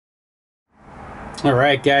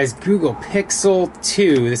Alright guys, Google Pixel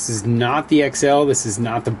 2. This is not the XL, this is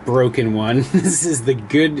not the broken one. This is the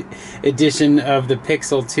good edition of the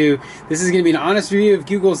Pixel 2. This is going to be an honest review of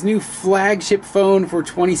Google's new flagship phone for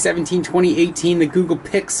 2017-2018, the Google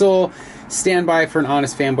Pixel. Stand by for an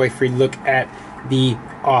honest fanboy-free look at the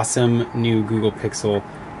awesome new Google Pixel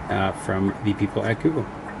from the people at Google.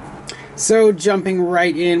 So jumping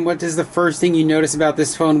right in, what is the first thing you notice about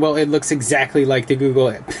this phone? Well, it looks exactly like the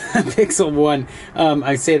Google Pixel 1.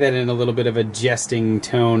 I say that in a little bit of a jesting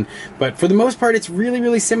tone, but for the most part it's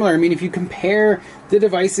really similar. I mean, if you compare the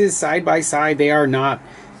devices side by side, they are not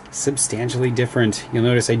substantially different. You'll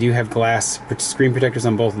notice I do have glass screen protectors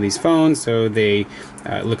on both of these phones, so they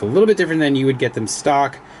look a little bit different than you would get them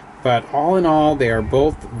stock. But all in all, they are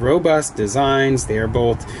both robust designs. They are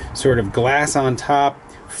both sort of glass on top,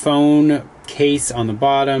 phone case on the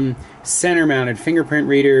bottom, center mounted fingerprint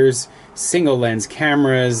readers, single lens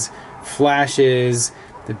cameras, flashes.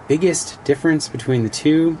 The biggest difference between the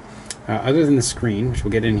two, other than the screen, which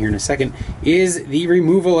we'll get in here in a second, is the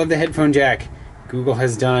removal of the headphone jack. Google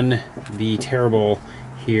has done the terrible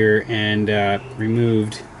here and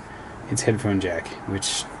removed its headphone jack,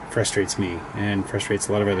 which frustrates me and frustrates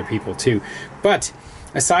a lot of other people too. But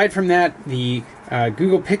aside from that, the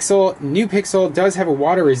Google Pixel, new Pixel, does have a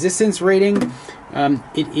water resistance rating.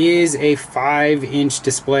 It is a 5-inch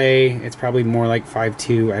display. It's probably more like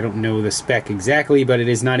 5.2. I don't know the spec exactly, but it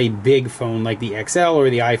is not a big phone like the XL or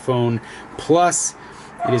the iPhone Plus.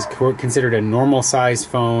 It is considered a normal size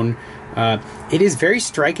phone. It is very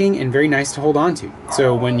striking and very nice to hold on to.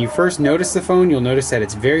 So when you first notice the phone, you'll notice that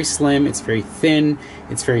it's very slim, it's very thin,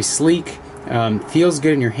 it's very sleek. Feels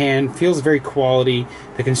good in your hand, feels very quality.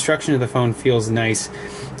 The construction of the phone feels nice.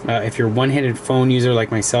 If you're a one-handed phone user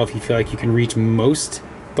like myself, you feel like you can reach most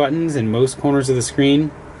buttons and most corners of the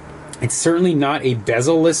screen. It's certainly not a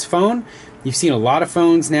bezel-less phone. You've seen a lot of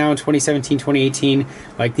phones now in 2017, 2018,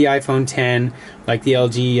 like the iPhone 10, like the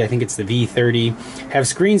LG, I think it's the V30, have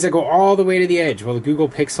screens that go all the way to the edge. Well, the Google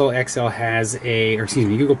Pixel XL has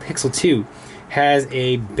Google Pixel 2 has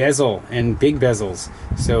a bezel and big bezels.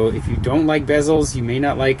 So if you don't like bezels, you may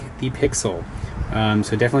not like the Pixel.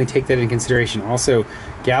 So definitely take that into consideration. Also,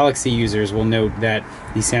 Galaxy users will note that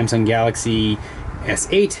the Samsung Galaxy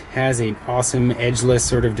S8 has an awesome edgeless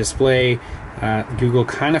sort of display. Google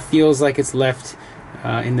kind of feels like it's left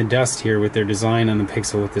in the dust here with their design on the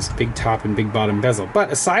Pixel with this big top and big bottom bezel. But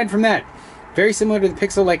aside from that, very similar to the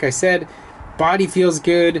Pixel, like I said. Body feels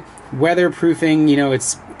good. Weatherproofing, you know,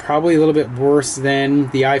 it's probably a little bit worse than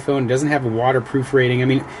the iPhone. It doesn't have a waterproof rating. I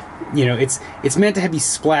mean, you know, it's meant to be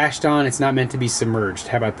splashed on. It's not meant to be submerged.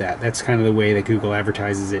 How about that? That's kind of the way that Google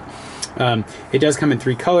advertises it. It does come in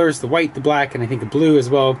 3 colors, the white, the black, and I think the blue as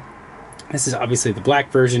well. This is obviously the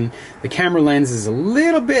black version. The camera lens is a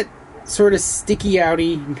little bit sort of sticky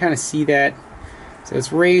outy. You can kind of see that. So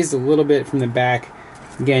it's raised a little bit from the back.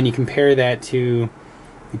 Again, you compare that to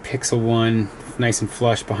the Pixel 1, nice and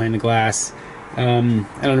flush behind the glass. I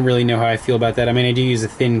don't really know how I feel about that. I mean, I do use a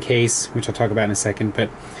thin case, which I'll talk about in a second, but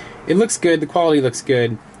it looks good. The quality looks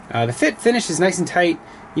good. The finish is nice and tight.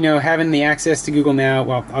 You know, having the access to Google Now,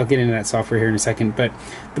 well, I'll get into that software here in a second, but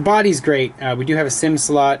the body's great. We do have a SIM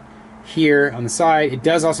slot here on the side. It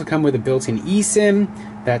does also come with a built-in eSIM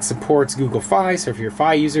that supports Google Fi, so if you're a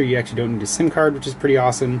Fi user, you actually don't need a SIM card, which is pretty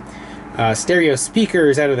awesome. Stereo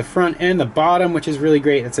speakers out of the front and the bottom, which is really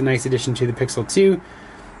great. That's a nice addition to the Pixel 2.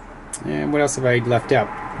 And what else have I left out?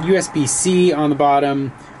 USB-C on the bottom,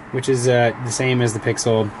 which is the same as the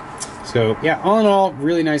Pixel. So yeah, all in all,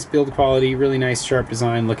 really nice build quality, really nice sharp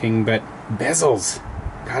design looking, but bezels.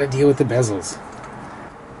 Gotta deal with the bezels.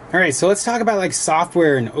 Alright, so let's talk about like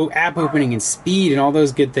software and app opening and speed and all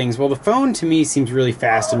those good things. Well, the phone to me seems really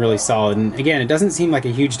fast and really solid, and again, it doesn't seem like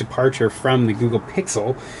a huge departure from the Google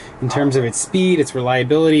Pixel in terms of its speed, its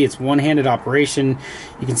reliability, its one-handed operation.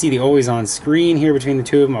 You can see the always-on screen here between the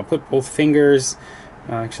two of them. I'll put both fingers,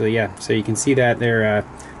 actually, yeah, so you can see that there.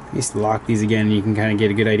 I used to lock these again and you can kind of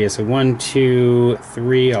get a good idea. So 1, 2,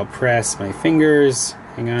 3, I'll press my fingers.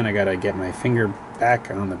 Hang on, I gotta get my finger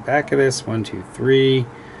back on the back of this. 1, 2, 3.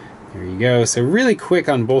 There you go. So really quick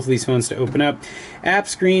on both of these phones to open up. App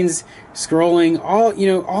screens, scrolling, all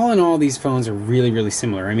in all, these phones are really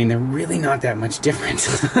similar. I mean, they're really not that much different.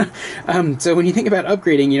 So when you think about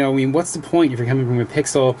upgrading, I mean, what's the point if you're coming from a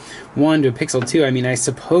Pixel 1 to a Pixel 2? I mean, I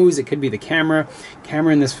suppose it could be the camera.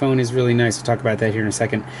 Camera in this phone is really nice. We'll talk about that here in a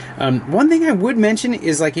second. One thing I would mention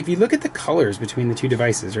is, like, if you look at the colors between the two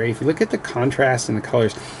devices, right? If you look at the contrast and the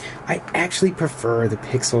colors, I actually prefer the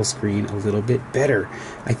Pixel screen a little bit better.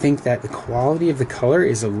 I think think that the quality of the color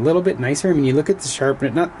is a little bit nicer. I mean, you look at the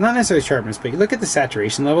sharpness, not necessarily sharpness, but you look at the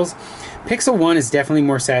saturation levels. Pixel 1 is definitely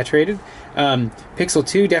more saturated. Pixel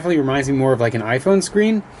 2 definitely reminds me more of like an iPhone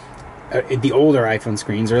screen, the older iPhone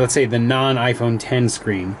screens, or let's say the non-iPhone 10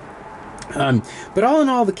 screen. But all in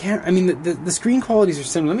all, the screen qualities are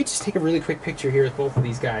similar. Let me just take a really quick picture here with both of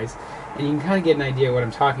these guys, and you can kind of get an idea of what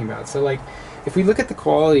I'm talking about. So like, if we look at the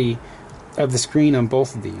quality of the screen on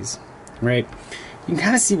both of these, right, you can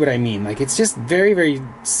kind of see what I mean. Like, it's just very, very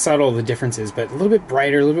subtle, the differences, but a little bit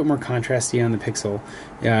brighter, a little bit more contrasty on the Pixel.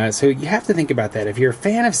 So you have to think about that. If you're a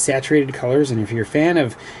fan of saturated colors, and if you're a fan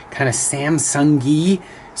of kind of Samsung-y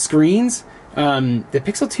screens, the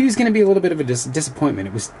Pixel 2 is going to be a little bit of a disappointment.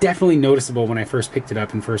 It was definitely noticeable when I first picked it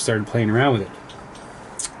up and first started playing around with it.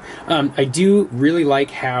 I do really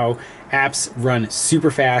like how apps run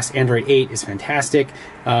super fast. Android 8 is fantastic.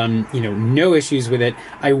 No issues with it.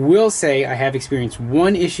 I will say I have experienced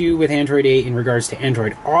one issue with Android 8 in regards to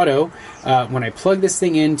Android Auto. When I plug this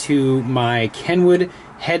thing into my Kenwood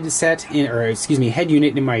headset, head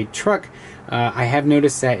unit in my truck, I have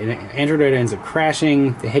noticed that Android Auto ends up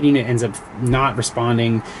crashing. The head unit ends up not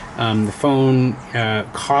responding. The phone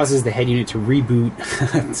causes the head unit to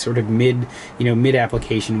reboot sort of mid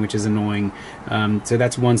application, which is annoying. So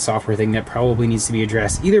that's one software thing that probably needs to be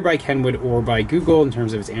addressed either by Kenwood or by Google in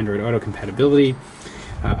terms of its Android Auto compatibility.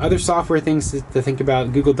 Other software things to think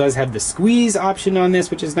about: Google does have the squeeze option on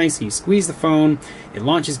this, which is nice. So you squeeze the phone, it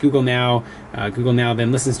launches Google Now. Google Now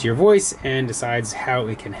then listens to your voice and decides how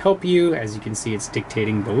it can help you. As you can see, it's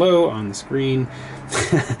dictating below on the screen.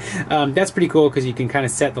 That's pretty cool because you can kind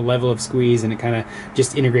of set the level of squeeze, and it kind of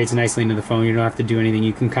just integrates nicely into the phone. You don't have to do anything.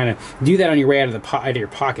 You can kind of do that on your way out of your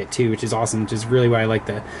pocket too, which is awesome. Which is really why I like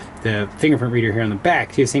the fingerprint reader here on the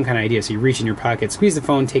back too. Same kind of idea. So you reach in your pocket, squeeze the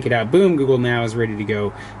phone, take it out, boom, Google Now is ready to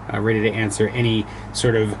go, ready to answer any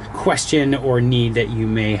sort of question or need that you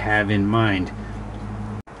may have in mind.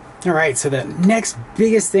 Alright, so the next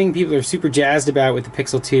biggest thing people are super jazzed about with the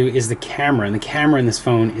Pixel 2 is the camera, and the camera in this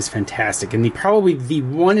phone is fantastic, and probably the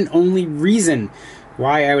one and only reason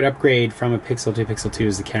why I would upgrade from a Pixel to Pixel 2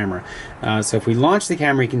 is the camera. So if we launch the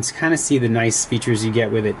camera, you can kind of see the nice features you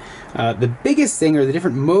get with it. The biggest thing are the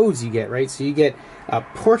different modes you get, right? So you get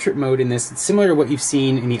portrait mode in this. It's similar to what you've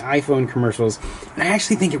seen in the iPhone commercials, and I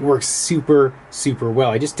actually think it works super, super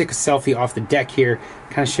well. I just took a selfie off the deck here,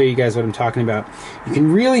 kind of show you guys what I'm talking about. You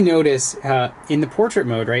can really notice in the portrait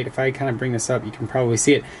mode, right? If I kind of bring this up, you can probably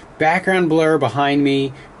see it. Background blur behind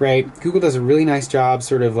me, right? Google does a really nice job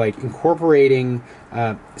sort of like incorporating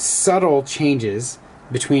subtle changes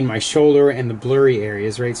between my shoulder and the blurry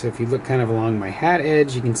areas, right? So if you look kind of along my hat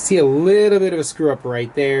edge, you can see a little bit of a screw up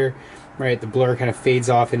right there, right? The blur kind of fades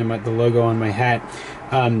off into the logo on my hat.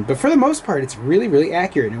 But for the most part, it's really, really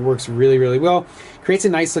accurate, and it works really, really well. Creates a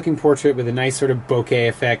nice looking portrait with a nice sort of bokeh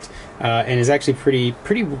effect, and is actually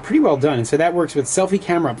pretty well done. And so that works with selfie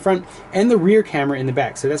camera up front and the rear camera in the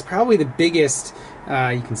back. So that's probably the biggest.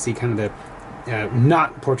 You can see kind of the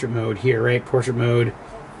not portrait mode here, right? Portrait mode.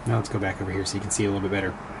 Now let's go back over here so you can see a little bit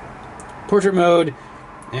better. Portrait mode,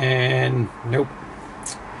 and nope.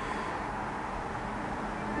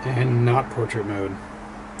 And not portrait mode.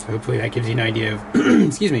 So hopefully that gives you an idea of,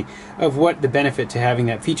 excuse me, of what the benefit to having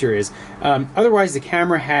that feature is. Otherwise, the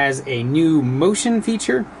camera has a new motion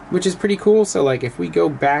feature, which is pretty cool. So like if we go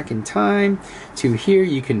back in time to here,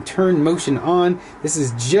 you can turn motion on. This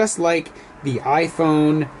is just like the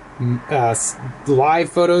iPhone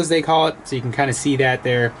live photos, they call it. So you can kind of see that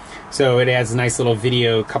there. So it adds a nice little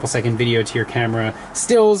video, couple second video to your camera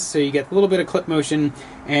stills. So you get a little bit of clip motion,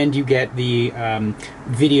 and you get the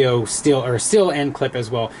video still and clip as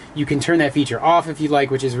well. You can turn that feature off if you like,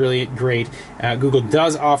 which is really great. Google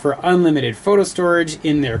does offer unlimited photo storage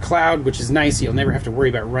in their cloud, which is nice. You'll never have to worry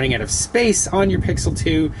about running out of space on your Pixel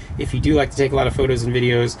 2 if you do like to take a lot of photos and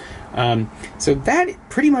videos. So that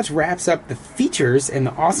pretty much wraps up the features and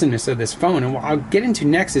the awesomeness of this phone. And what I'll get into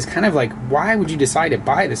next is kind of like, why would you decide to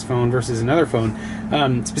buy this phone versus another phone?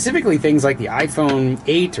 Specifically things like the iPhone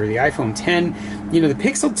 8 or the iPhone 10. You know, the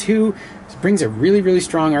Pixel 2 brings a really, really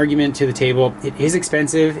strong argument to the table. It is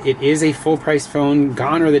expensive. It is a full-priced phone.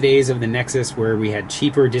 Gone are the days of the Nexus where we had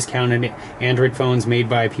cheaper, discounted Android phones made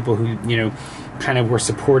by people who, you know, kind of were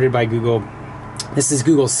supported by Google. This is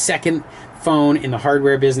Google's second phone in the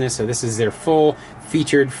hardware business, so this is their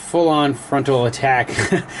full-featured, full-on frontal attack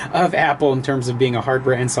of Apple in terms of being a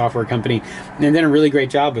hardware and software company. And they've done a really great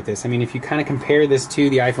job with this. I mean, if you kind of compare this to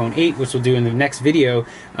the iPhone 8, which we'll do in the next video,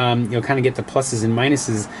 you'll kind of get the pluses and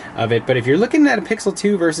minuses of it. But if you're looking at a Pixel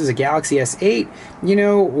 2 versus a Galaxy S8, you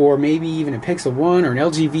know, or maybe even a Pixel 1 or an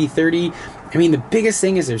LG V30, I mean, the biggest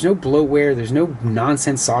thing is there's no bloatware, there's no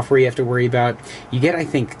nonsense software you have to worry about. You get, I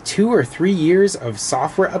think, 2 or 3 years of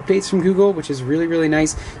software updates from Google, which is really, really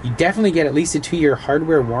nice. You definitely get at least a 2-year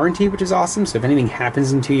hardware warranty, which is awesome. So if anything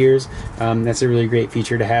happens in 2 years, that's a really great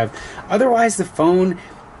feature to have. Otherwise, the phone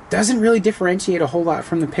doesn't really differentiate a whole lot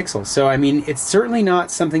from the Pixel. So, I mean, it's certainly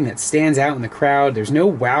not something that stands out in the crowd. There's no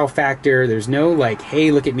wow factor. There's no like,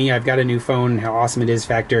 hey, look at me, I've got a new phone, how awesome it is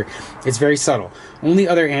factor. It's very subtle. Only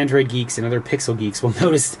other Android geeks and other Pixel geeks will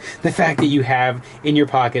notice the fact that you have in your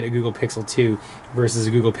pocket a Google Pixel 2 versus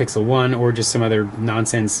a Google Pixel 1 or just some other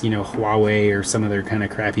nonsense, you know, Huawei or some other kind of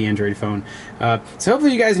crappy Android phone. So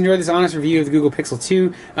hopefully you guys enjoyed this honest review of the Google Pixel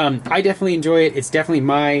 2. I definitely enjoy it. It's definitely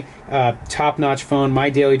my top-notch phone,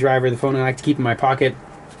 my daily driver, the phone I like to keep in my pocket.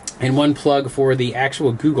 And one plug for the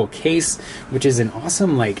actual Google case, which is an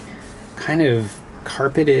awesome, like, kind of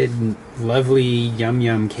carpeted, lovely,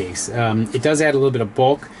 yum case. It does add a little bit of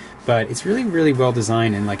bulk, but it's really, really well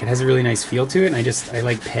designed, and like it has a really nice feel to it, and I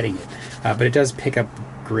like petting it. But it does pick up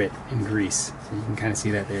grit and grease, so you can kind of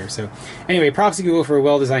see that there. So anyway, props to Google for a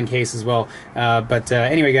well-designed case as well.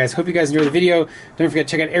 Anyway, guys, hope you guys enjoyed the video. Don't forget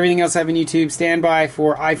to check out everything else I have on YouTube. Stand by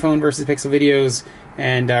for iPhone versus Pixel videos,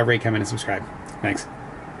 and rate, comment, and subscribe. Thanks.